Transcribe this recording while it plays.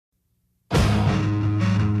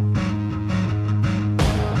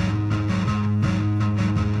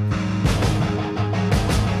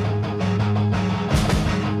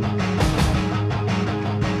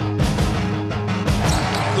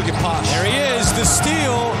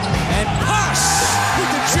steal, and Hush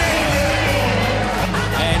with the jam.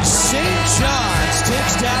 And St. John's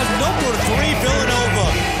takes down number 3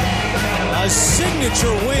 Villanova. A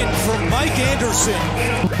signature win for Mike Anderson.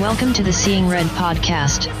 Welcome to the Seeing Red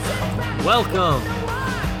podcast. Welcome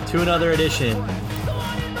to another edition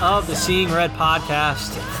of the Seeing Red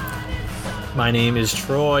podcast. My name is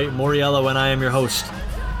Troy Moriello and I am your host,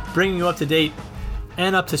 bringing you up to date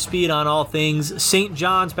and up to speed on all things St.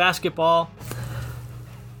 John's basketball.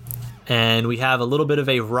 And we have a little bit of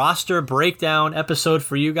a roster breakdown episode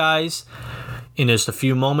for you guys. In just a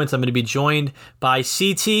few moments, I'm going to be joined by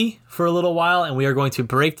CT for a little while, and we are going to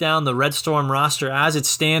break down the Red Storm roster as it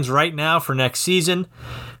stands right now for next season.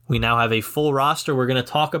 We now have a full roster. We're going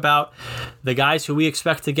to talk about the guys who we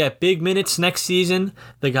expect to get big minutes next season,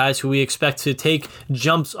 the guys who we expect to take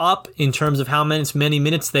jumps up in terms of how many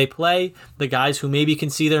minutes they play, the guys who maybe can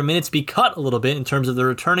see their minutes be cut a little bit in terms of the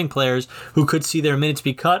returning players who could see their minutes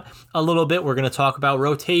be cut a little bit. We're going to talk about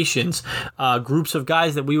rotations, groups of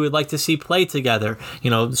guys that we would like to see play together,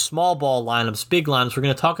 small ball lineups, big lineups. We're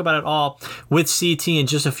going to talk about it all with CT in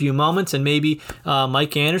just a few moments, and maybe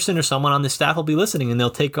Mike Anderson or someone on the staff will be listening and they'll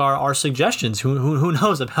take our suggestions. Who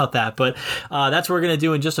knows about that? But that's what we're going to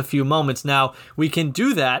do in just a few moments. Now, we can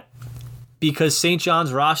do that because St.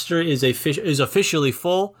 John's roster is officially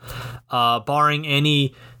full, barring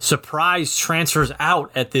any surprise transfers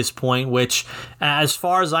out at this point, which, as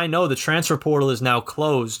far as I know, the transfer portal is now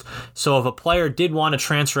closed. So if a player did want to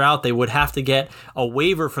transfer out, they would have to get a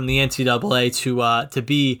waiver from the NCAA to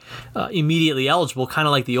be immediately eligible, kind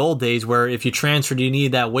of like the old days where if you transferred, you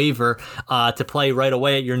need that waiver to play right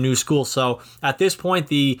away at your new school. So at this point,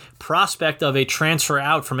 the prospect of a transfer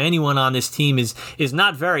out from anyone on this team is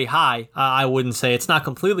not very high. I wouldn't say it's not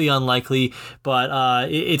completely unlikely, but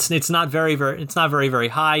it's not very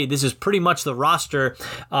high. This is pretty much the roster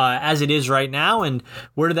as it is right now. And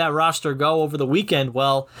where did that roster go over the weekend?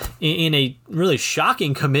 Well, in a really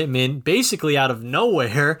shocking commitment, basically out of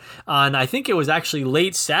nowhere, and I think it was actually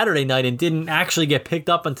late Saturday night and didn't actually get picked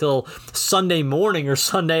up until Sunday morning or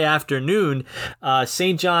Sunday afternoon.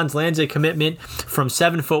 St. John's lands a commitment from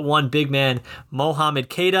 7'1" big man Mohamed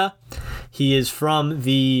Keita. He is from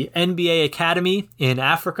the NBA Academy in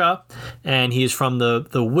Africa, and he is from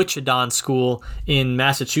the Wichita School in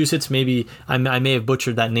Massachusetts. Maybe I may have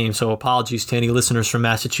butchered that name, so apologies to any listeners from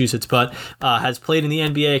Massachusetts, but has played in the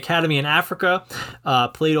NBA Academy in Africa,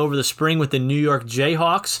 played over the spring with the New York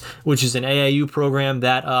Jayhawks, which is an AAU program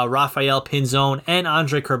that Rafael Pinzon and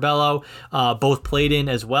Andre Curbelo both played in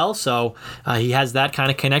as well. So he has that kind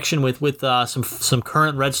of connection with some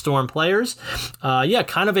current Red Storm players.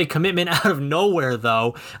 Kind of a commitment out of nowhere,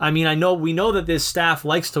 though. I mean, we know that this staff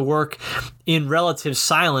likes to work in relative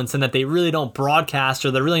silence and that they really don't broadcast,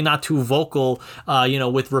 or they're really not too vocal,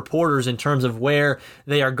 with reporters in terms of where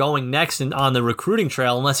they are going next and on the recruiting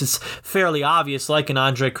trail, unless it's fairly obvious, like an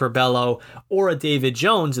Andre Curbelo or a David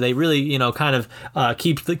Jones. They really,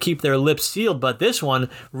 keep their lips sealed. But this one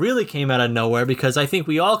really came out of nowhere because I think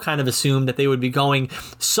we all kind of assumed that they would be going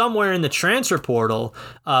somewhere in the transfer portal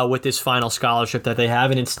with this final scholarship that they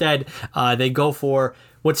have, and instead they go for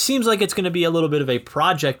what seems like it's going to be a little bit of a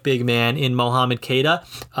project big man in Mohamed Keita.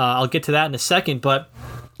 I'll get to that in a second, but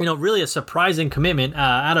really a surprising commitment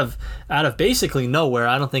out of basically nowhere.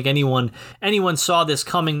 I don't think anyone saw this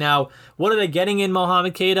coming. Now, what are they getting in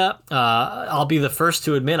Mohamed Keita? I'll be the first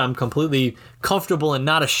to admit I'm completely comfortable and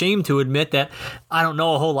not ashamed to admit that I don't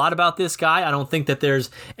know a whole lot about this guy. I don't think that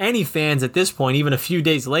there's any fans at this point, even a few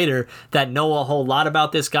days later, that know a whole lot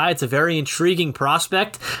about this guy. It's a very intriguing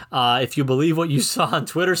prospect. If you believe what you saw on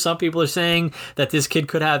Twitter, some people are saying that this kid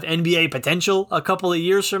could have NBA potential a couple of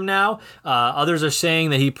years from now. Others are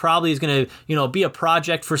saying that he probably is going to, be a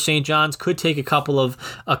project for St. John's. Could take a couple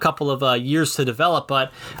of years to develop,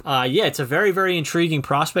 but it's a very, very intriguing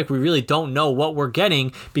prospect. We really don't know what we're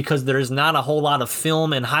getting because there is not a whole lot of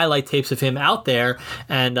film and highlight tapes of him out there,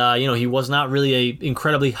 and he was not really a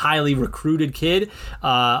incredibly highly recruited kid.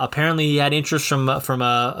 Apparently, he had interest from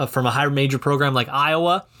a high major program like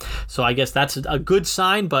Iowa, so I guess that's a good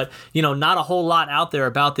sign. But not a whole lot out there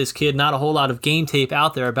about this kid. Not a whole lot of game tape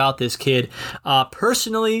out there about this kid.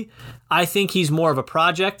 Personally, I think he's more of a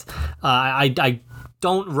project. I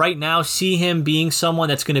don't right now see him being someone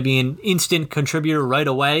that's going to be an instant contributor right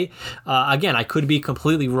away. Again, I could be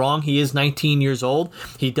completely wrong. He is 19 years old.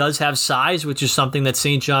 He does have size, which is something that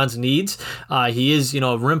St. John's needs. He is,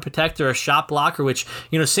 a rim protector, a shot blocker, which,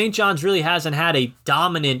 St. John's really hasn't had a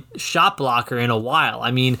dominant shot blocker in a while.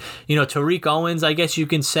 I mean, Tariq Owens, I guess you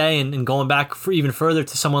can say, and going back even further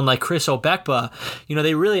to someone like Chris Obekpa,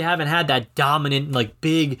 they really haven't had that dominant, like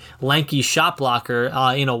big, lanky shot blocker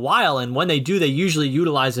in a while. And when they do, they usually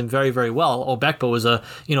utilize him very, very well. Obekpa was a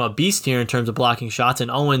beast here in terms of blocking shots, and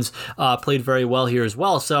Owens played very well here as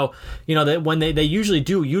well. So, when they usually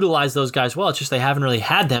do utilize those guys well, it's just they haven't really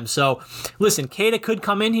had them. So, listen, Keita could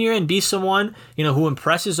come in here and be someone, who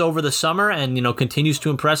impresses over the summer and, continues to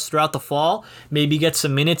impress throughout the fall. Maybe get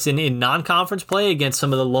some minutes in non-conference play against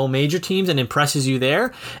some of the low major teams and impresses you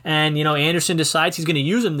there. And, Anderson decides he's going to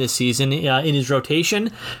use him this season in his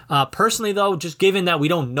rotation. Personally, though, just given that we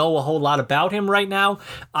don't know a whole lot about him right now,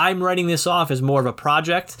 I'm writing this off as more of a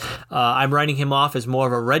project. I'm writing him off as more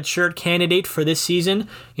of a redshirt candidate for this season.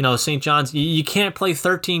 St. John's, you can't play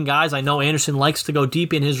 13 guys. I know Anderson likes to go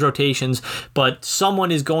deep in his rotations, but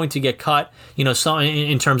someone is going to get cut,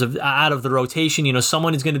 in terms of out of the rotation.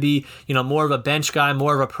 Someone is going to be, more of a bench guy,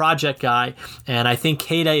 more of a project guy, and I think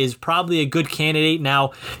Keita is probably a good candidate.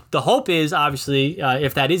 Now, the hope is, obviously,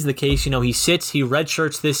 if that is the case, he sits, he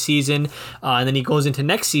redshirts this season, and then he goes into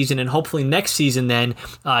next season, and hopefully next season then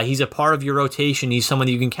he's a part of your rotation. He's someone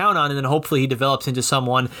that you can count on, and then hopefully he develops into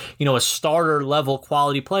someone, a starter level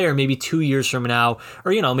quality player maybe 2 years from now,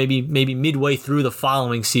 or maybe midway through the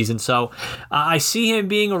following season. So I see him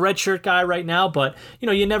being a redshirt guy right now, but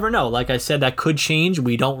you never know. Like I said, that could change.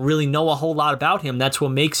 We don't really know a whole lot about him. That's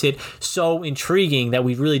what makes it so intriguing, that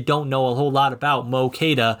we really don't know a whole lot about Mo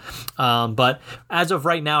Keita. But as of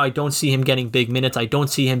right now, I don't see him getting big minutes. I don't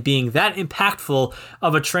see him being that impactful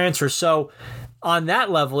of a transfer. So on that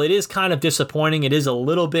level, it is kind of disappointing. It is a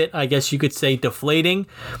little bit, I guess you could say, deflating.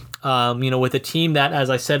 With a team that,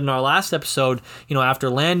 as I said in our last episode,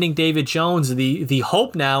 after landing David Jones, the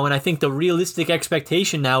hope now, and I think the realistic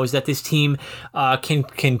expectation now, is that this team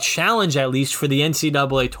can challenge at least for the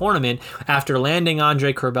NCAA tournament after landing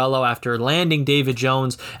Andre Curbelo, after landing David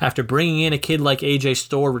Jones, after bringing in a kid like AJ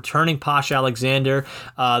Storr, returning Posh Alexander.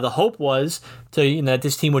 The hope was that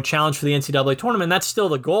this team would challenge for the NCAA tournament. That's still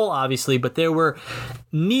the goal, obviously, but there were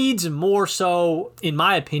needs more so, in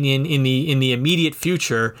my opinion, in the immediate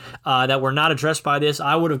future that were not addressed by this.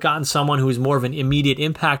 I would have gotten someone who is more of an immediate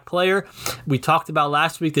impact player. We talked about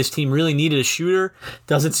last week, this team really needed a shooter.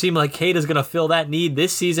 Doesn't seem like Keita is going to fill that need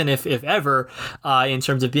this season, if ever, in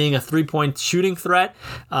terms of being a three-point shooting threat.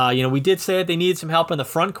 We did say that they needed some help in the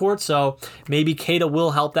front court, so maybe Keita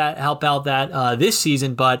will help out that this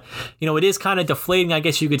season. But it is kind of deflating, I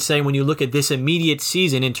guess you could say, when you look at this immediate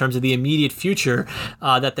season in terms of the immediate future,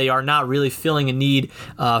 that they are not really filling a need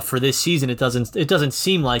for this season. It doesn't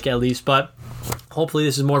seem like, at least, but hopefully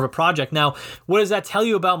this is more of a project. Now, what does that tell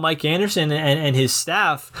you about Mike Anderson and his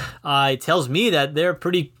staff? It tells me that they're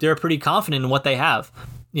pretty confident in what they have.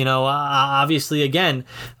 Obviously, again,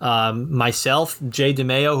 myself, Jay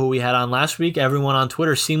DeMeo, who we had on last week, everyone on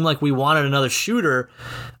Twitter seemed like we wanted another shooter.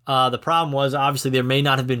 The problem was, obviously, there may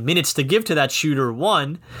not have been minutes to give to that shooter,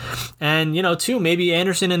 one. And, two, maybe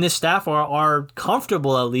Anderson and this staff are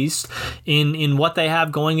comfortable, at least, in what they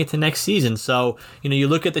have going into next season. So, you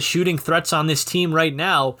look at the shooting threats on this team right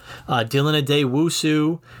now, Dylan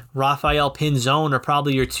Adewusu, Rafael Pinzone are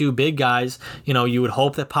probably your two big guys. You would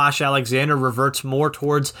hope that Posh Alexander reverts more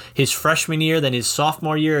towards his freshman year than his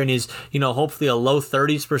sophomore year and is, hopefully a low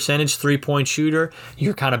 30s percentage three-point shooter.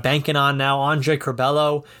 You're kind of banking on now Andre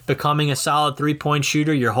Curbelo becoming a solid three-point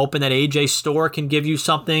shooter. You're hoping that AJ Storr can give you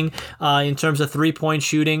something in terms of three-point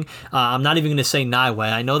shooting. I'm not even going to say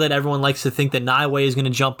Naiway. I know that everyone likes to think that Naiway is going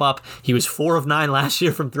to jump up. He was 4 of 9 last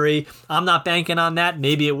year from 3. I'm not banking on that.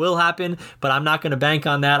 Maybe it will happen, but I'm not going to bank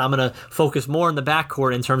on that. I'm going to focus more in the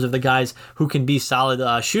backcourt in terms of the guys who can be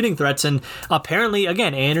solid shooting threats. And apparently,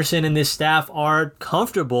 again, Anderson and this staff are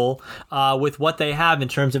comfortable with what they have in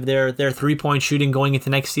terms of their three-point shooting going into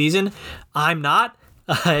next season. I'm not.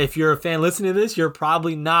 If you're a fan listening to this, you're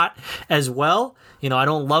probably not as well. I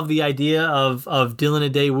don't love the idea of Dylan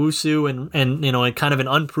Adewusu and kind of an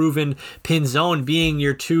unproven Pinzone being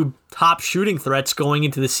your two top shooting threats going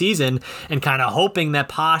into the season, and kind of hoping that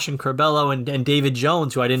Posh and Curbelo and David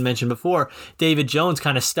Jones, who I didn't mention before, David Jones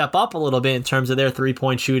kind of step up a little bit in terms of their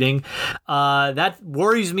three-point shooting. That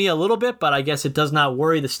worries me a little bit, but I guess it does not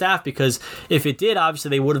worry the staff, because if it did, obviously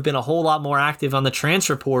they would have been a whole lot more active on the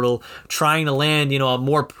transfer portal trying to land, a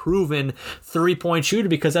more proven three-point shooter,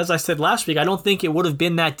 because as I said last week, I don't think it would have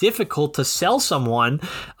been that difficult to sell someone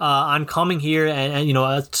on coming here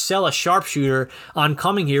and sell a sharpshooter on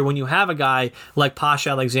coming here when you have a guy like Posh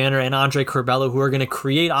Alexander and Andre Curbelo who are going to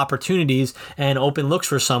create opportunities and open looks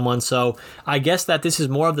for someone. So I guess that this is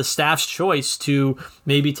more of the staff's choice to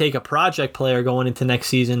maybe take a project player going into next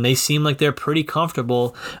season. They seem like they're pretty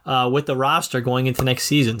comfortable with the roster going into next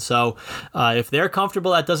season. So if they're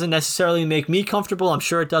comfortable, that doesn't necessarily make me comfortable. I'm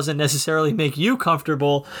sure it doesn't necessarily make you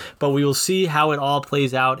comfortable, but we will see how it all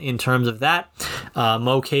plays out in terms of that.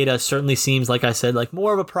 Mo Keita certainly seems, like I said, like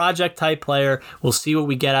more of a project type player. We'll see what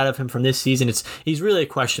we get out of him from this season. He's really a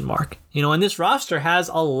question mark, and this roster has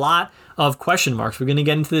a lot of question marks. We're going to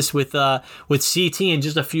get into this with CT in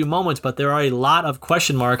just a few moments, but there are a lot of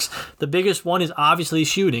question marks. The biggest one is obviously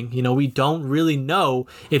shooting. We don't really know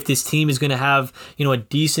if this team is going to have, a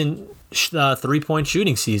decent three-point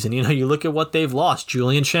shooting season. You look at what they've lost: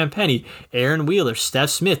 Julian Champagny, Aaron Wheeler, Steph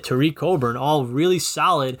Smith, Tariq Coburn, all really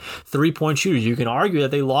solid three-point shooters. You can argue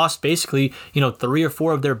that they lost basically, 3 or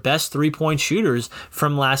 4 of their best three-point shooters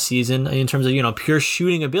from last season in terms of, pure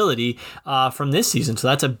shooting ability from this season. So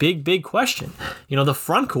that's a big question. The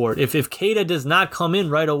front court, if Keita does not come in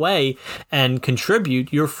right away and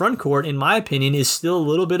contribute, your front court, in my opinion, is still a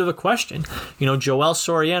little bit of a question. Joel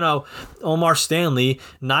Soriano, Omar Stanley,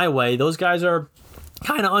 Naiway, those guys are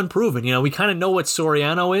kind of unproven. We kind of know what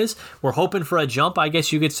Soriano is. We're hoping for a jump, I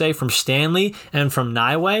guess you could say, from Stanley and from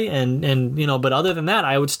Naiway, and but other than that,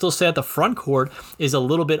 I would still say that the front court is a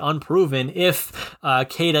little bit unproven if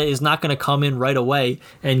Keita is not going to come in right away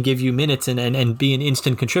and give you minutes and be an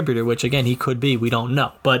instant contributor, which again, he could be. We don't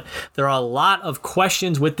know. But there are a lot of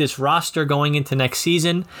questions with this roster going into next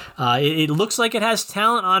season. It looks like it has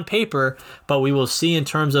talent on paper, but we will see in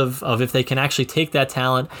terms of if they can actually take that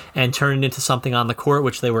talent and turn it into something on the court,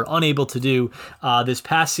 which they were unable to do this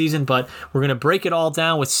past season. But we're going to break it all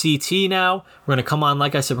down with CT now. We're going to come on,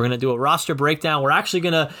 like I said, we're going to do a roster breakdown. We're actually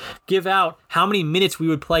going to give out how many minutes we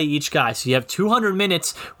would play each guy. So you have 200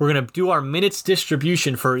 minutes. We're going to do our minutes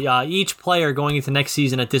distribution for each player going into next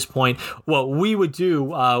season at this point. What we would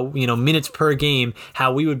do, minutes per game,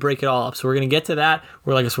 how we would break it all up. So we're going to get to that.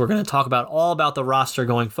 We're going to talk about all about the roster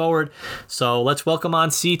going forward. So let's welcome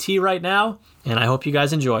on CT right now, and I hope you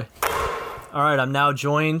guys enjoy. All right, I'm now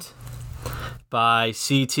joined by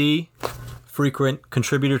CT, frequent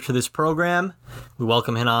contributor to this program. We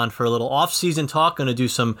welcome him on for a little off-season talk. Going to do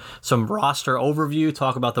some roster overview,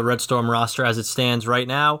 talk about the Red Storm roster as it stands right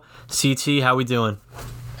now. CT, how we doing?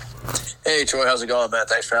 Hey, Troy, how's it going, man?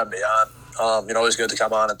 Thanks for having me on. Always good to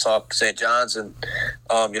come on and talk St. John's, and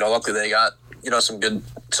luckily they got some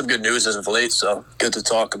good news as of late. So good to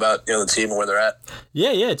talk about the team and where they're at.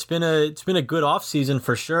 Yeah, it's been a good off season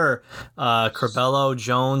for sure. Curbelo,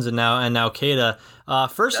 Jones, and now Keita.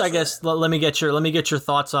 First, definitely. I guess let me get your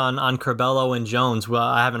thoughts on Curbelo and Jones. Well,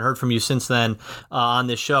 I haven't heard from you since then on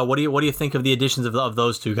this show. What do you think of the additions of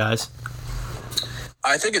those two guys?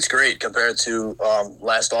 I think it's great compared to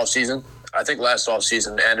last offseason. I think last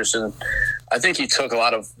offseason, Anderson, I think he took a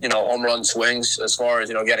lot of, home run swings as far as,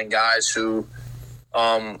 getting guys who,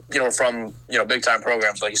 from, big time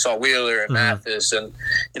programs. Like you saw Wheeler and Mathis and,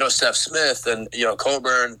 Steph Smith and,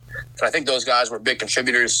 Coburn. And I think those guys were big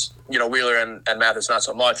contributors, Wheeler and Mathis, not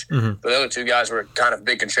so much. But the other two guys were kind of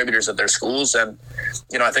big contributors at their schools. And,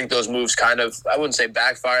 I think those moves kind of, I wouldn't say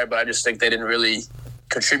backfired, but I just think they didn't really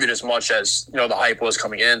contribute as much as, the hype was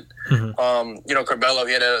coming in. Curbelo,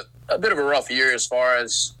 he had a bit of a rough year as far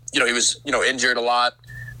as, he was, injured a lot,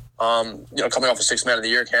 coming off a 6th Man of the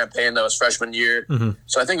Year campaign that was freshman year.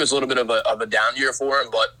 So I think it was a little bit of a down year for him,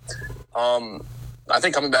 but I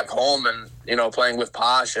think coming back home and, playing with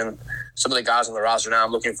Posh and some of the guys on the roster now,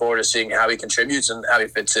 I'm looking forward to seeing how he contributes and how he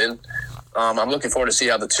fits in. I'm looking forward to see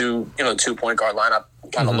how the two point guard lineup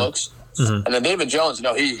kind of looks. And then David Jones,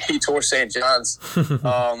 he tore St. John's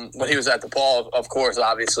when he was at DePaul, of course,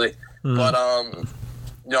 obviously. But,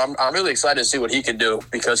 I'm really excited to see what he can do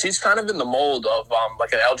because he's kind of in the mold of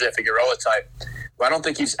like an LJ Figueroa type. I don't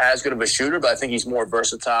think he's as good of a shooter, but I think he's more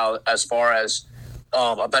versatile as far as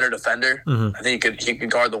a better defender. I think he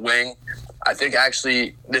could guard the wing. I think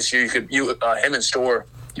actually this year him and Storr,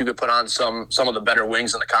 you could put on some of the better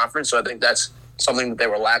wings in the conference. So I think that's something that they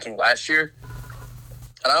were lacking last year.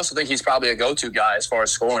 And I also think he's probably a go-to guy as far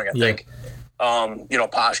as scoring. I think,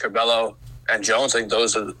 Posh, Curbelo, and Jones. I think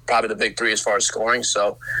those are probably the big three as far as scoring.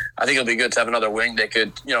 So I think it'll be good to have another wing they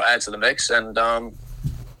could, add to the mix. And,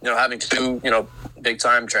 having two, big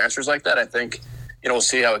time transfers like that, I think, we'll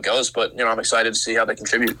see how it goes, but, I'm excited to see how they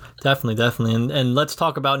contribute. Definitely. And let's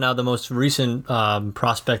talk about now the most recent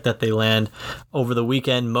prospect that they land over the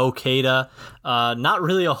weekend, Mo Keita. Not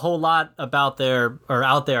really a whole lot out there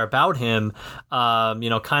about him.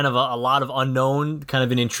 Kind of a lot of unknown, kind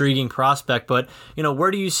of an intriguing prospect, but,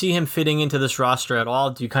 where do you see him fitting into this roster at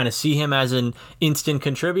all? Do you kind of see him as an instant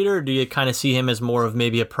contributor, or do you kind of see him as more of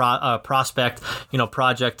maybe a prospect,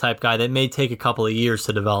 project type guy that may take a couple of years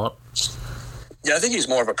to develop? Yeah, I think he's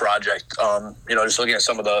more of a project. Just looking at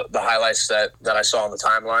some of the highlights that I saw on the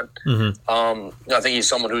timeline. I think he's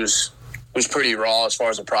someone who's pretty raw as far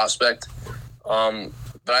as a prospect. But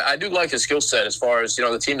I do like his skill set as far as,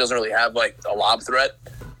 the team doesn't really have like a lob threat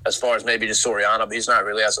as far as maybe just Soriano, but he's not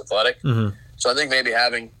really as athletic. So I think maybe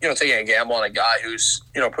having, taking a gamble on a guy who's,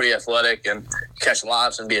 pretty athletic and catch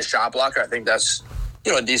lobs and be a shot blocker, I think that's,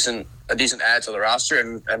 a decent add to the roster,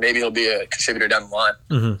 and maybe he'll be a contributor down the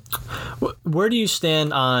line. Where do you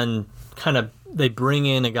stand on kind of they bring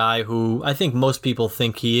in a guy who I think most people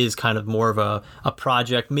think he is kind of more of a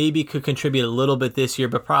project, maybe could contribute a little bit this year,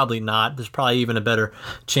 but probably not. There's probably even a better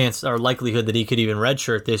chance or likelihood that he could even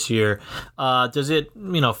redshirt this year. Does it,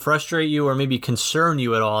 frustrate you or maybe concern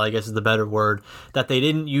you at all, I guess is the better word, that they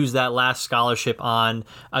didn't use that last scholarship on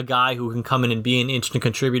a guy who can come in and be an instant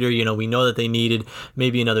contributor? We know that they needed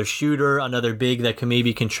maybe another shooter, another big that can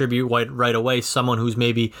maybe contribute right away, someone who's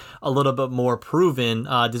maybe a little bit more proven.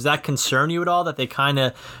 Does that concern you at all, that they kind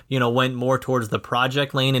of, went more towards the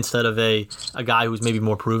project lane instead of a guy who's maybe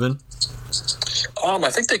more proven?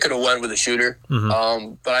 I think they could have went with a shooter.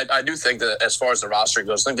 But I do think that as far as the roster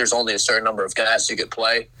goes, I think there's only a certain number of guys you could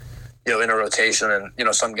play, in a rotation,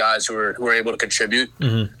 and, some guys who are able to contribute.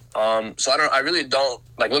 So I really don't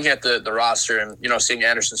like looking at the roster and, seeing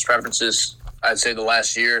Anderson's preferences, I'd say the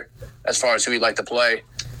last year as far as who he'd like to play.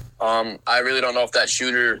 I really don't know if that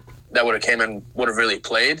shooter that would have came in would have really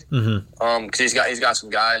played, because he's got some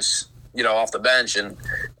guys, off the bench, and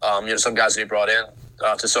some guys that he brought in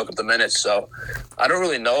to soak up the minutes. So I don't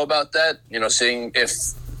really know about that, seeing if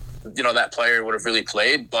that player would have really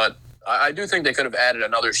played. But I do think they could have added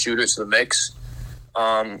another shooter to the mix.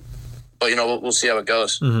 But, we'll see how it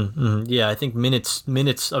goes. Yeah, I think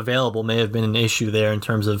minutes available may have been an issue there in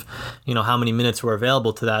terms of, how many minutes were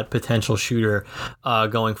available to that potential shooter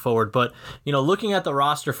going forward. But, looking at the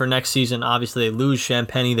roster for next season, obviously they lose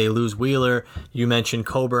Champagnie, they lose Wheeler. You mentioned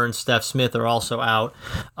Coburn, Steph Smith are also out.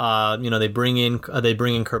 They bring in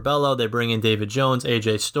Curbelo, they bring in David Jones,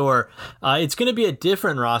 AJ Storr. It's going to be a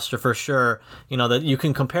different roster for sure. That you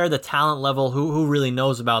can compare the talent level. Who really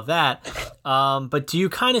knows about that? But do you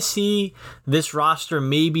kind of see this roster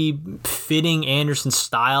maybe fitting Anderson's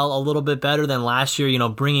style a little bit better than last year,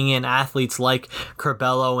 bringing in athletes like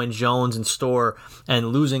Curbelo and Jones and Storr, and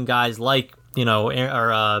losing guys like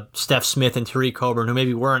Steph Smith and Tariq Coburn, who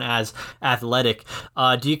maybe weren't as athletic?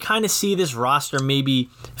 Do you kind of see this roster maybe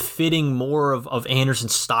fitting more of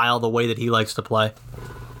Anderson's style, the way that he likes to play?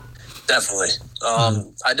 Definitely.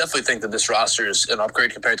 I definitely think that this roster is an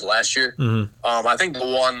upgrade compared to last year. I think the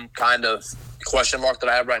one kind of question mark that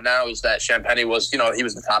I have right now is that Champagnie was, he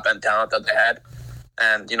was the top end talent that they had.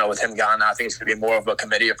 And, with him gone now, I think it's going to be more of a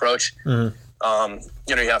committee approach. You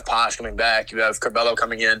have Posh coming back. You have Curbelo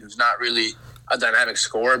coming in, who's not really a dynamic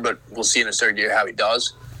scorer, but we'll see in his third year how he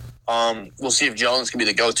does. We'll see if Jones can be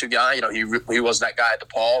the go-to guy. He was that guy at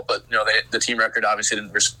DePaul, but, the team record obviously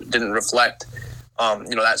didn't reflect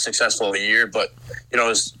that successful of a year, but, it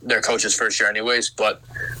was their coach's first year anyways. But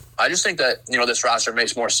I just think that, this roster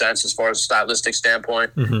makes more sense as far as a stylistic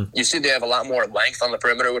standpoint. You see they have a lot more length on the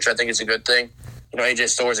perimeter, which I think is a good thing. AJ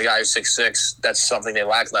Storr is a guy who's 6'6". That's something they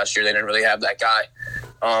lacked last year. They didn't really have that guy.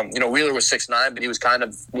 Wheeler was 6'9", but he was kind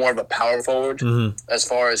of more of a power forward as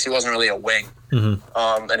far as he wasn't really a wing. And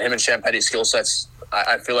him and Champagnie's skill sets,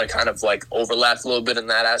 I feel like kind of like overlapped a little bit in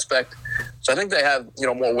that aspect. So I think they have,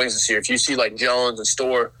 more wings this year. If you see like Jones and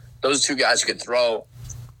Storr, those two guys you could throw,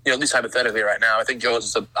 at least hypothetically right now. I think Jones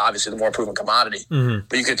is obviously the more proven commodity.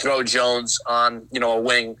 But you could throw Jones on, a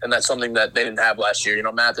wing, and that's something that they didn't have last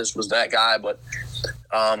year. Mathis was that guy, but,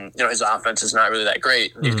 his offense is not really that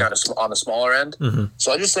great. He's kind of on the smaller end.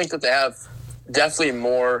 So I just think that they have definitely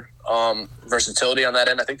more versatility on that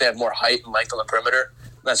end. I think they have more height and length on the perimeter.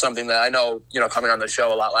 That's something that I know, coming on the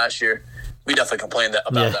show a lot last year, we definitely complained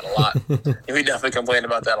about that a lot. We definitely complained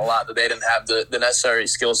about that a lot, that they didn't have the necessary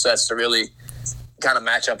skill sets to really kind of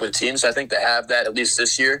match up with teams. I think they have that at least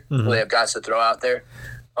this year. They have guys to throw out there.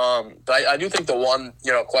 But I do think the one,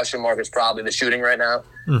 question mark is probably the shooting right now.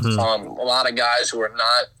 A lot of guys who are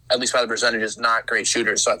not, at least by the percentages, not great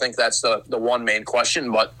shooters. So I think that's the one main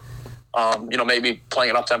question. But, maybe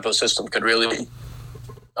playing an up-tempo system could really,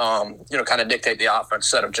 kind of dictate the offense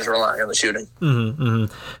instead of just relying on the shooting.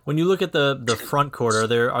 When you look at the front court,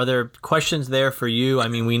 are there questions there for you? I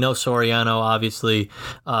mean, we know Soriano, obviously,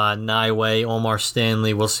 Naiway, Omar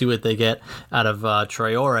Stanley. We'll see what they get out of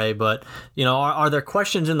Traore. But, are there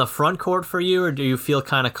questions in the front court for you, or do you feel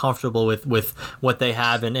kind of comfortable with what they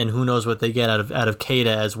have and who knows what they get out of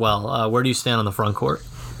Keita as well? Where do you stand on the front court?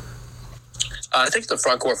 I think the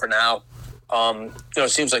front court for now, it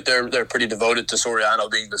seems like they're pretty devoted to Soriano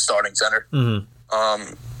being the starting center. And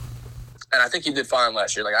I think he did fine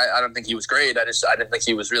last year. Like I don't think he was great. I didn't think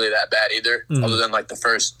he was really that bad either. Other than like the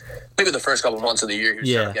first couple of months of the year, he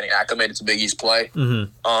was kind of getting acclimated to Big East play.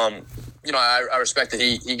 I respect that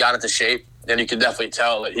he got into shape, and you could definitely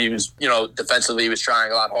tell that he was, defensively he was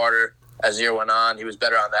trying a lot harder as the year went on. He was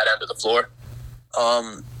better on that end of the floor.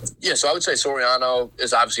 So I would say Soriano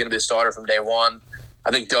is obviously going to be the starter from day one. I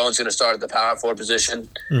think Jones is going to start at the power forward position.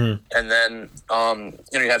 And then,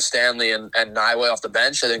 you have Stanley and Naiway off the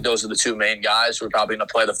bench. I think those are the two main guys who are probably going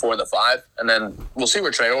to play the 4 and the 5. And then we'll see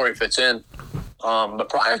where Traore fits in. But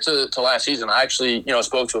prior to last season, I actually,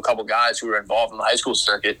 spoke to a couple guys who were involved in the high school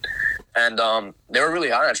circuit. And they were really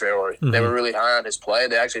high on Traore. They were really high on his play.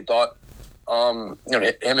 They actually thought, him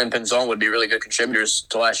and Pinzon would be really good contributors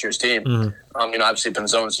to last year's team. Obviously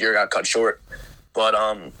Pinzon's year got cut short. But,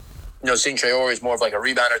 seeing Traore is more of like a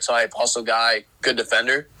rebounder type, hustle guy, good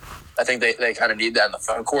defender. I think they kind of need that in the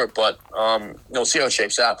front court, but we'll see how it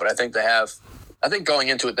shapes out. But I think going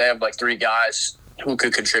into it, they have like 3 guys who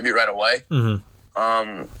could contribute right away.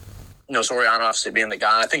 Soriano obviously being the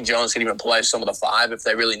guy. I think Jones can even play some of the 5 if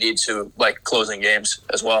they really need to, like closing games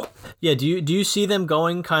as well. Yeah, do you see them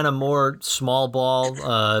going kind of more small ball,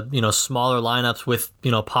 smaller lineups with,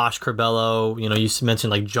 Posh, Curbelo, you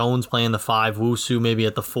mentioned like Jones playing the 5, Wusu maybe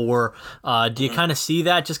at the 4. Do you kind of see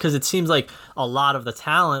that just because it seems like a lot of the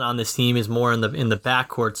talent on this team is more in the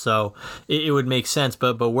backcourt, so it would make sense.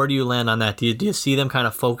 But where do you land on that? Do you see them kind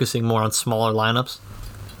of focusing more on smaller lineups?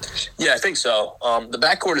 Yeah, I think so. The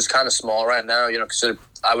backcourt is kind of small right now, because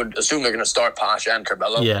I would assume they're going to start Posh and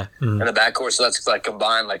Curbelo in the backcourt. So that's like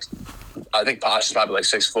combined, like I think Posh is probably like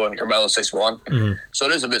 6'4" and Curbelo 6'1". So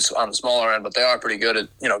it is a bit on the smaller end, but they are pretty good at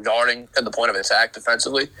guarding at the point of attack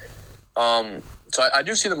defensively. So I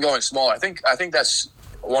do see them going smaller. I think that's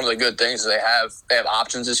one of the good things is they have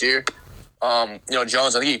options this year.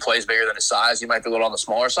 Jones, I think he plays bigger than his size. He might be a little on the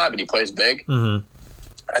smaller side, but he plays big. I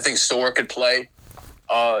think Storr could play.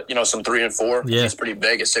 Some 3 and 4. Yeah. He's pretty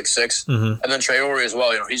big at 6'6". And then Traore as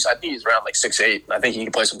well. I think he's around like 6'8". I think he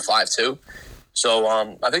can play some 5 too. So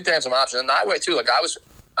I think they have some options. And Naiway too. Like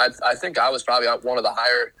I think I was probably one of the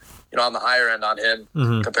higher, on the higher end on him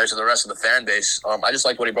compared to the rest of the fan base. I just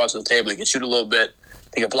like what he brought to the table. He can shoot a little bit.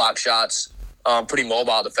 He can block shots. Pretty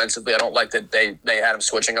mobile defensively. I don't like that they had him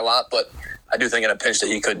switching a lot, but I do think in a pinch that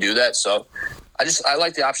he could do that. So. I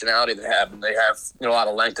like the optionality they have, and they have a lot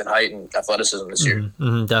of length and height and athleticism this year.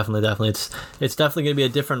 Definitely. It's definitely going to be a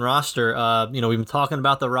different roster. We've been talking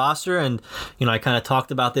about the roster, and I kind of talked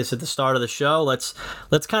about this at the start of the show. Let's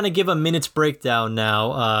kind of give a minutes breakdown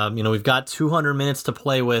now. We've got 200 minutes to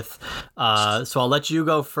play with, so I'll let you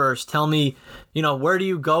go first. Tell me, where do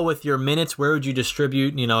you go with your minutes? Where would you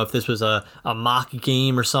distribute? If this was a mock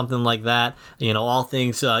game or something like that, all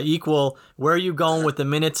things equal, where are you going with the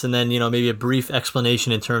minutes? And then, maybe a brief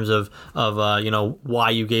explanation in terms of why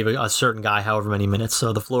you gave a certain guy however many minutes.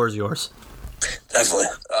 So the floor is yours. Definitely.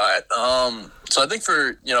 All right. So I think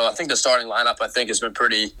I think the starting lineup, I think, has been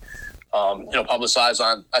pretty, publicized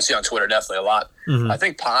I see on Twitter definitely a lot. I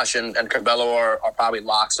think Posh and Curbelo are probably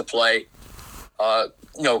locks to play,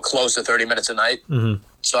 close to 30 minutes a night.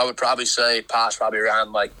 So I would probably say Posh probably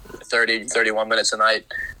around like 30, 31 minutes a night.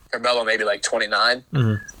 Curbelo maybe like 29.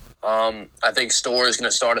 I think Storr is going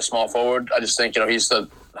to start a small forward. I just think, he's the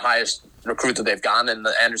highest recruit that they've gotten in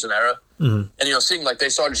the Anderson era. And, seeing like they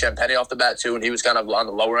started Champagny off the bat too, and he was kind of on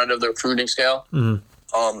the lower end of the recruiting scale.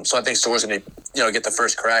 So I think Storr's going to, get the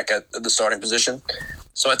first crack at the starting position.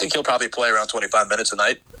 So I think he'll probably play around 25 minutes a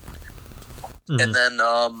night. And then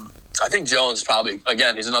I think Jones probably,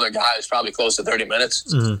 again, he's another guy who's probably close to 30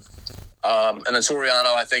 minutes. And then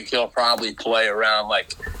Soriano, I think he'll probably play around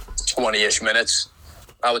like 20-ish minutes,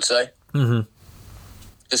 I would say.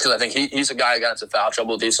 Just because I think he's a guy who got into foul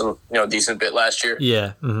trouble decent bit last year.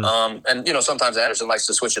 Yeah. And, sometimes Anderson likes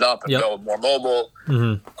to switch it up and go more mobile.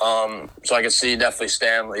 So I could see definitely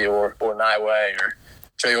Stanley or Naiway or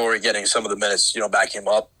Traore getting some of the minutes, backing him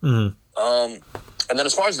up. And And then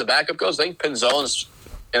as far as the backup goes, I think Pinzone's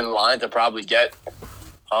in line to probably get,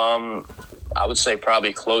 I would say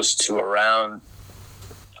probably close to around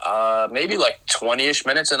maybe like 20-ish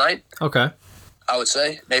minutes a night. Okay. I would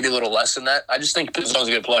say maybe a little less than that. I just think Pinzone's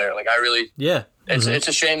a good player. Like I really, yeah. It's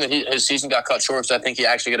a shame that his season got cut short because I think he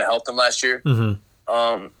actually could have helped them last year.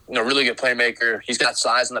 Really good playmaker. He's got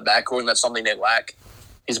size in the backcourt, and that's something they lack.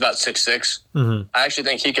 He's about 6'6". I actually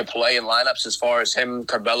think he could play in lineups as far as him,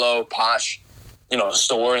 Carbello, Posh,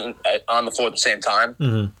 Store on the floor at the same time.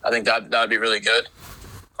 I think that would be really good.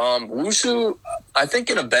 Wusu, I think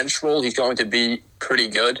in a bench role, he's going to be pretty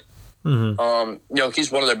good.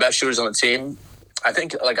 He's one of their best shooters on the team. I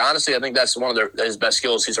think, honestly, I think that's one of his best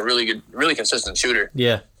skills. He's a really good, really consistent shooter.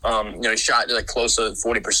 Yeah. He shot close to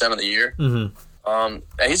 40% of the year. And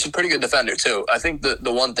he's a pretty good defender too. I think the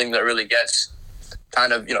one thing that really gets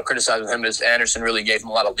kind of criticized with him is Anderson really gave him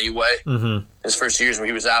a lot of leeway. His first years when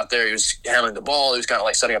he was out there, he was handling the ball. He was kind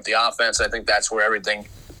of setting up the offense. I think that's where everything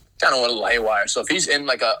kind of went a little haywire. So if he's in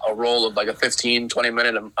a role of a 15,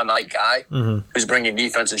 20-minute a night guy who's bringing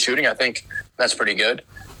defense and shooting, I think that's pretty good.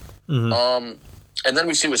 And then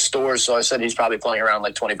we see with Stores, so I said he's probably playing around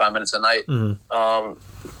 25 minutes a night.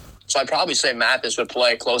 So I'd probably say Mathis would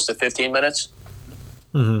play close to 15 minutes.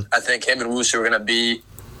 I think him and Wusu are going to be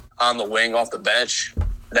on the wing off the bench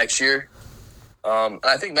next year. And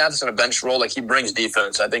I think Mathis in a bench role, he brings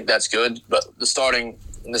defense. I think that's good, but the starting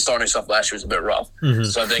stuff last year was a bit rough.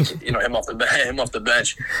 So I think him off the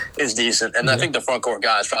bench is decent. And I think the front court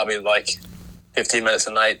guy is probably 15 minutes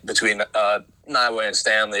a night between Nyway and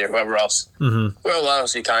Stanley or whoever else. Whoever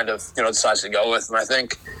else he kind of decides to go with. And I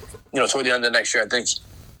think toward the end of next year, I think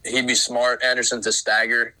he'd be smart, Anderson, to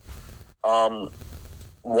stagger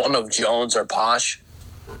one of Jones or Posh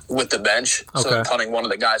with the bench. Okay. So cutting one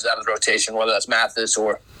of the guys out of the rotation, whether that's Mathis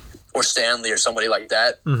or Stanley or somebody like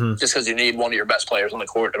that, just because you need one of your best players on the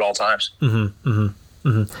court at all times.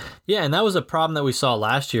 Yeah, and that was a problem that we saw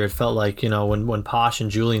last year. It felt like when Posh and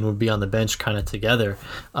Julian would be on the bench kind of together.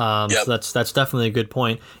 So that's definitely a good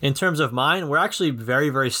point. In terms of mine, we're actually very,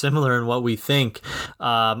 very similar in what we think.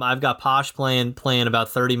 I've got Posh playing about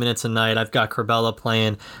 30 minutes a night. I've got Corbella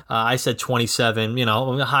playing. I said 27.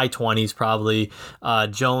 High 20s probably.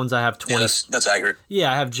 Jones, I have 20. Yeah, that's accurate.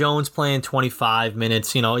 Yeah, I have Jones playing 25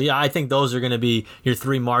 minutes. I think those are going to be your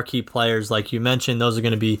three marquee players, like you mentioned. Those are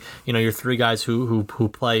going to be your three guys who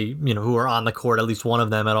play, who are on the court, at least one of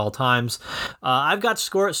them at all times. I've got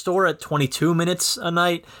Store at 22 minutes a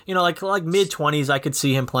night. Like mid-20s, I could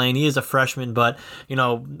see him playing. He is a freshman, but,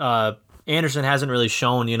 Anderson hasn't really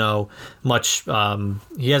shown, much.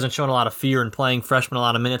 He hasn't shown a lot of fear in playing freshmen a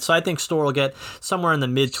lot of minutes. So I think Store will get somewhere in the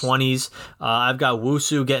mid-20s. I've got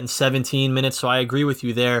Wusu getting 17 minutes, so I agree with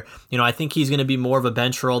you there. I think he's going to be more of a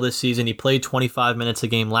bench role this season. He played 25 minutes a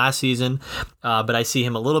game last season, but I see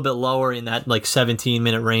him a little bit lower in that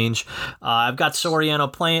 17-minute range. I've got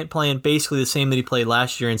Soriano playing basically the same that he played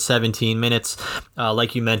last year in 17 minutes.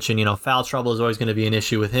 Like you mentioned, foul trouble is always going to be an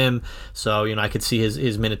issue with him. So, I could see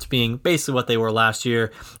his minutes being basically what they were last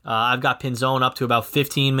year. I've got Pinzone up to about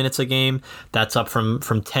 15 minutes a game. That's up from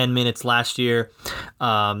 10 minutes last year.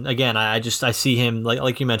 Again, I see him,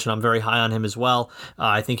 like you mentioned, I'm very high on him as well.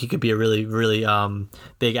 I think he could be a really, really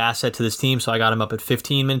big asset to this team, so I got him up at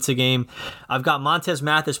 15 minutes a game. I've got Montez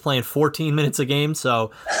Mathis playing 14 minutes a game,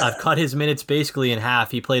 so I've cut his minutes basically in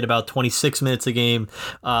half. He played about 26 minutes a game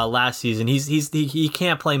last season. He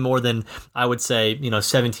can't play more than, I would say,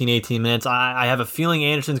 17, 18 minutes. I have a feeling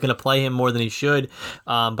Anderson's going to play him more than he should,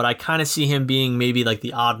 but I kind of see him being maybe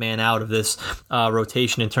the odd man out of this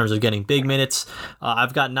rotation in terms of getting big minutes.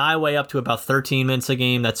 I've got Nyway up to about 13 minutes a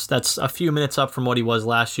game. That's a few minutes up from what he was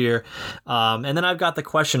last year. And then I've got the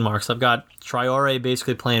question marks. I've got Traore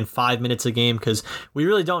basically playing 5 minutes a game because we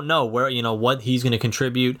really don't know where what he's going to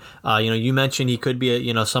contribute. You mentioned he could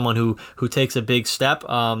be someone who takes a big step.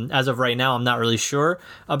 As of right now, I'm not really sure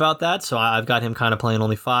about that, so I've got him kind of playing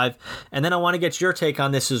only 5. And then I want to get your take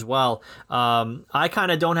on this as well. I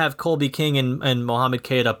kind of don't have Colby King and Mohamed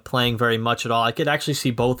Keita playing very much at all. I could actually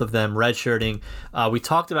see both of them redshirting. We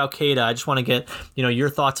talked about Keita. I just want to get your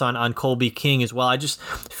thoughts on Colby King as well. I just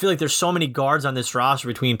feel like there's so many guards on this roster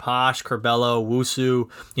between Posh, Corbello, Wusu,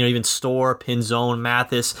 even Store, Pinzone,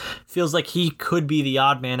 Mathis. Feels like he could be the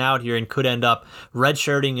odd man out here and could end up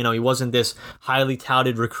redshirting. He wasn't this highly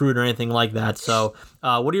touted recruit or anything like that. So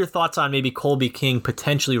what are your thoughts on maybe Colby King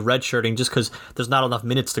potentially redshirting just because there's not enough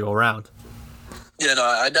minutes to go around? Yeah, no,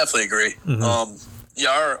 I definitely agree.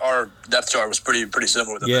 Our depth chart was pretty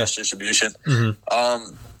similar with the bench distribution.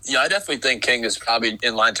 I definitely think King is probably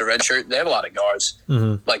in line to redshirt. They have a lot of guards.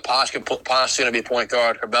 Like Posh is going to be point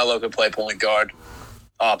guard. Corbello could play point guard.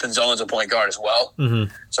 Pinzola's a point guard as well.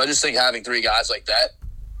 Mm-hmm. So I just think having three guys like that,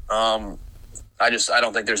 I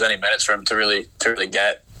don't think there's any minutes for him to really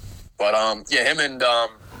get. But him and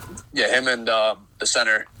the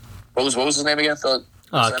center. What was his name again?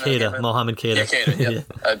 Keita, Mohamed Keita. Yeah, Keita. Yeah.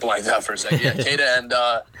 I blanked out for a second. Yeah,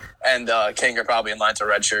 Keita and King are probably in line to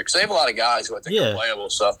redshirt because they have a lot of guys who I think are playable.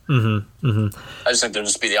 So I just think they'll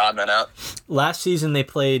just be the odd man out. Last season they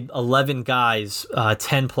played 11 guys,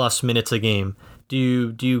 10 plus minutes a game. Do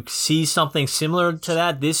you see something similar to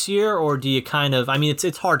that this year, or do you kind of? I mean,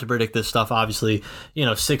 it's hard to predict this stuff, obviously,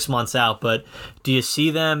 6 months out. But do you see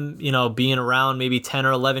them, being around maybe 10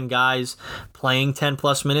 or 11 guys playing 10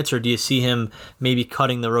 plus minutes, or do you see him maybe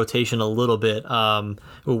cutting the rotation a little bit?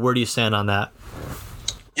 Where do you stand on that?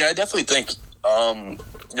 Yeah, I definitely think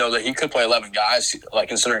that he could play 11 guys. Like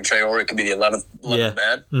considering Trey Horry could be the 11th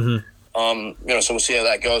man. Mm-hmm. So we'll see how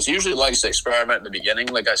that goes. He usually likes to experiment in the beginning.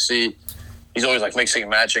 Like I see. He's always like mixing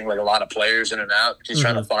and matching like a lot of players in and out. He's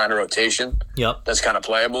trying to find a rotation that's kind of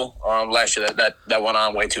playable. Last year that went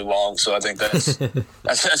on way too long, so I think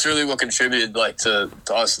that's really what contributed like to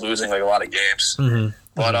us losing like a lot of games. Mm-hmm.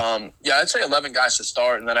 But I'd say 11 guys to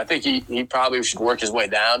start, and then I think he probably should work his way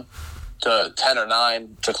down to 10 or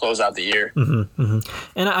 9 to close out the year. Mm-hmm. Mm-hmm.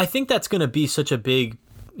 And I think that's going to be such a big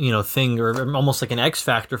thing, or almost like an X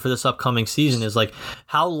factor for this upcoming season, is like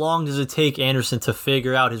how long does it take Anderson to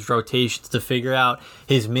figure out his rotations, to figure out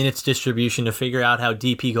his minutes distribution, to figure out how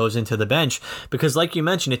deep he goes into the bench? Because like you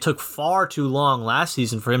mentioned, it took far too long last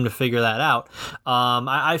season for him to figure that out.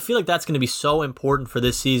 I feel like that's going to be so important for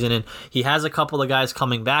this season, and he has a couple of guys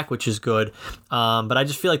coming back, which is good. But I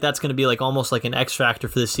just feel like that's going to be like almost like an X factor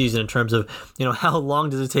for this season in terms of how long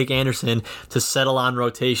does it take Anderson to settle on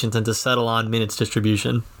rotations and to settle on minutes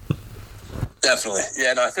distribution. Definitely.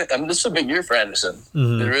 Yeah, no, I think this is a big year for Anderson.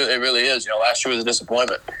 Mm-hmm. It really is. Last year was a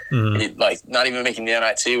disappointment. Mm-hmm. He, not even making the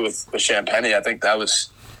NIT with Champagne, I think that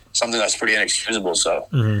was something that's pretty inexcusable. So,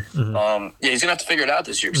 he's going to have to figure it out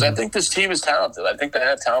this year because I think this team is talented. I think they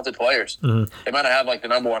have talented players. Mm-hmm. They might not have like the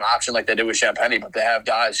number one option like they did with Champagne, but they have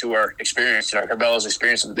guys who are experienced. Carbella's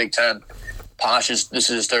experienced in the Big Ten. Posh this is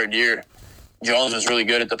his third year. Jones was really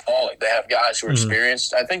good at DePaul. Like, they have guys who are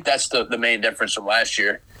experienced. I think that's the main difference from last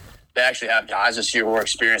year. They actually have guys this year who are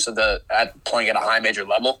experienced at playing at a high major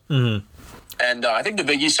level. Mm-hmm. And I think the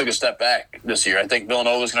Big East took a step back this year. I think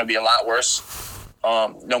Villanova is going to be a lot worse.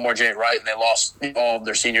 No more Jay Wright, and they lost all of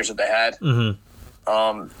their seniors that they had.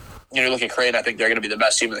 Mm-hmm. You look at Creighton, I think they're going to be the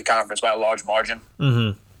best team in the conference by a large margin.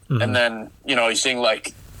 Mm-hmm. Mm-hmm. And then, you're seeing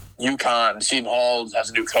like UConn, Seton Hall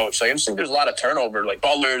has a new coach. Like, I just think there's a lot of turnover. Like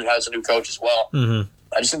Butler has a new coach as well. Mm-hmm.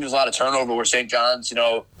 I just think there's a lot of turnover where St. John's,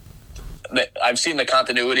 I've seen the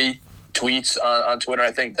continuity tweets on Twitter.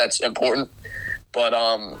 I think that's important. But,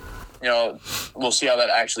 we'll see how that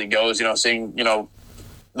actually goes, seeing,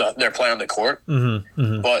 their play on the court. Mm-hmm.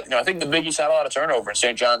 Mm-hmm. But, I think the Big East had a lot of turnover, and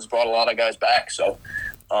St. John's brought a lot of guys back. So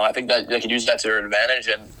I think that they could use that to their advantage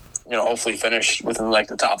and, hopefully finish within like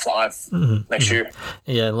the top 5 next year.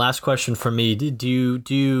 Yeah. Last question for me. Do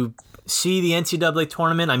you see the NCAA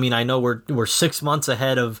tournament? I mean, I know we're 6 months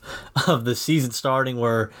ahead of the season starting.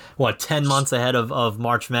 We're 10 months ahead of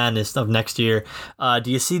March Madness of next year. Do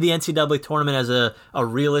you see the NCAA tournament as a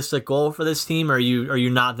realistic goal for this team, or are you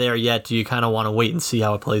not there yet? Do you kind of want to wait and see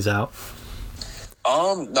how it plays out?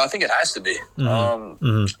 No, I think it has to be.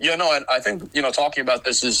 I think talking about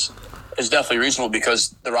this is definitely reasonable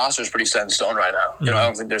because the roster is pretty set in stone right now. I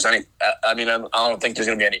don't think there's any. I don't think there's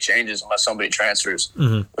going to be any changes unless somebody transfers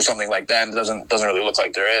or something like that. And it doesn't really look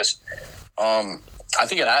like there is. I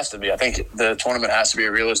think it has to be. I think the tournament has to be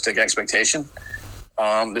a realistic expectation.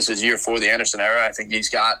 This is year 4 of the Anderson era. I think he's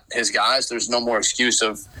got his guys. There's no more excuse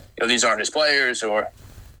of these aren't his players or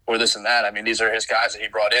this and that. I mean, these are his guys that he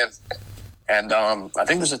brought in. And I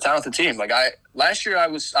think there's a talented team. Like last year, I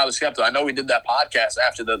was skeptical. I know we did that podcast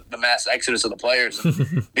after the mass exodus of the players.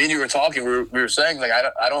 Me and you were talking. We were saying like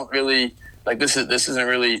I don't really like this isn't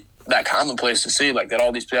really that commonplace to see like that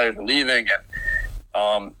all these players are leaving.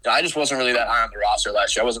 And I just wasn't really that high on the roster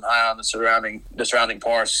last year. I wasn't high on the surrounding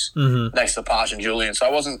parts next to Posh and Julian. So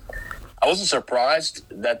I wasn't surprised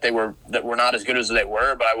that we're not as good as they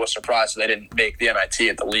were, but I was surprised that they didn't make the NIT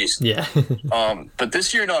at the least. Yeah. But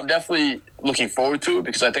this year, I'm definitely looking forward to it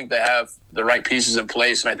because I think they have the right pieces in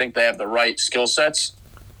place, and I think they have the right skill sets.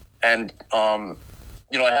 And I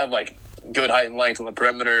have like good height and length on the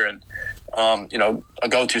perimeter, and a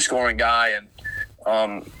go-to scoring guy,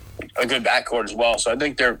 and a good backcourt as well. So I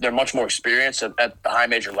think they're much more experienced at the high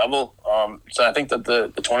major level. So I think that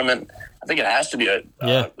the tournament I think it has to be I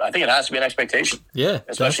think it has to be an expectation. Yeah,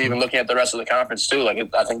 especially even looking at the rest of the conference too. I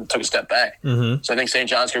think it took a step back. Mm-hmm. So I think St.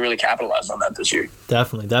 John's can really capitalize on that this year.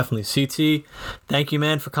 Definitely. CT, thank you,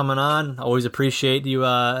 man, for coming on. Always appreciate you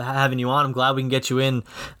having you on. I'm glad we can get you in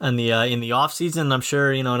the off season. I'm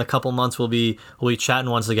sure in a couple months we'll be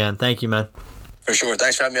chatting once again. Thank you, man. For sure.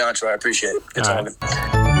 Thanks for having me on, Troy. I appreciate it. Good talking.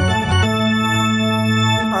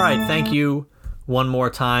 All right. Thank you one more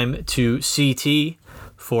time to CT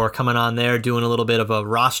for coming on there, doing a little bit of a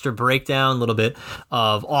roster breakdown, a little bit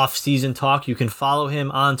of off-season talk. You can follow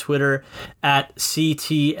him on Twitter at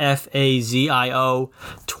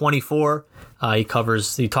CTFAZIO24.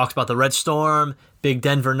 He talks about the Red Storm. Big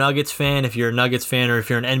Denver Nuggets fan. If you're a Nuggets fan or if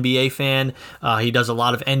you're an NBA fan, he does a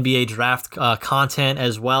lot of NBA draft content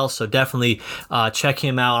as well. So definitely check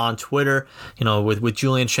him out on Twitter. With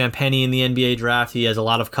Julian Champagnie in the NBA draft, he has a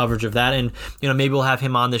lot of coverage of that. And maybe we'll have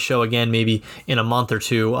him on the show again, maybe in a month or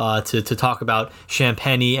two, to talk about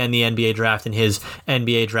Champagnie and the NBA draft and his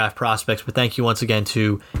NBA draft prospects. But thank you once again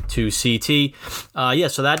to CT.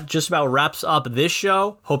 So that just about wraps up this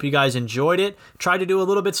show. Hope you guys enjoyed it. Tried to do a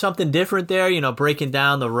little bit something different there. Breaking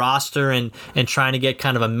down the roster and trying to get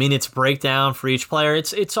kind of a minutes breakdown for each player.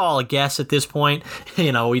 It's all a guess at this point.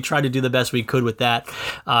 We tried to do the best we could with that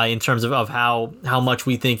in terms of how much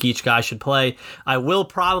we think each guy should play. I will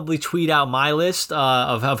probably tweet out my list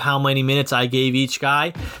of how many minutes I gave each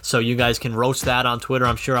guy, so you guys can roast that on Twitter.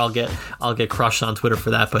 I'm sure I'll get crushed on Twitter for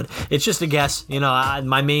that, but it's just a guess.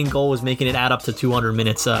 My main goal was making it add up to 200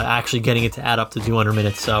 minutes, actually getting it to add up to 200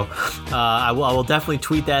 minutes. So I will definitely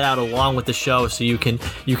tweet that out along with the show. So you can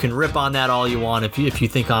rip on that all you want if you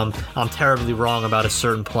think I'm terribly wrong about a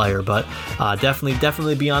certain player, but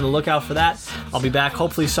definitely be on the lookout for that. I'll be back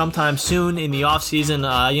hopefully sometime soon in the off season.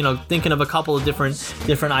 Thinking of a couple of different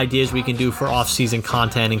ideas we can do for off season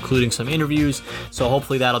content, including some interviews. So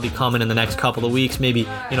hopefully that'll be coming in the next couple of weeks, maybe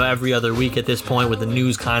every other week at this point, with the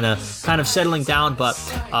news kind of settling down. But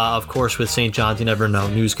of course, with St. John's, you never know.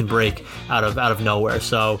 News can break out of nowhere.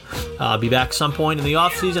 So I'll be back some point in the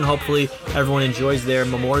off season. Hopefully everyone enjoys their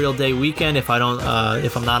Memorial Day weekend if I'm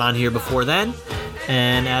not on here before then.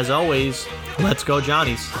 And as always, let's go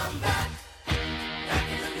Johnnies.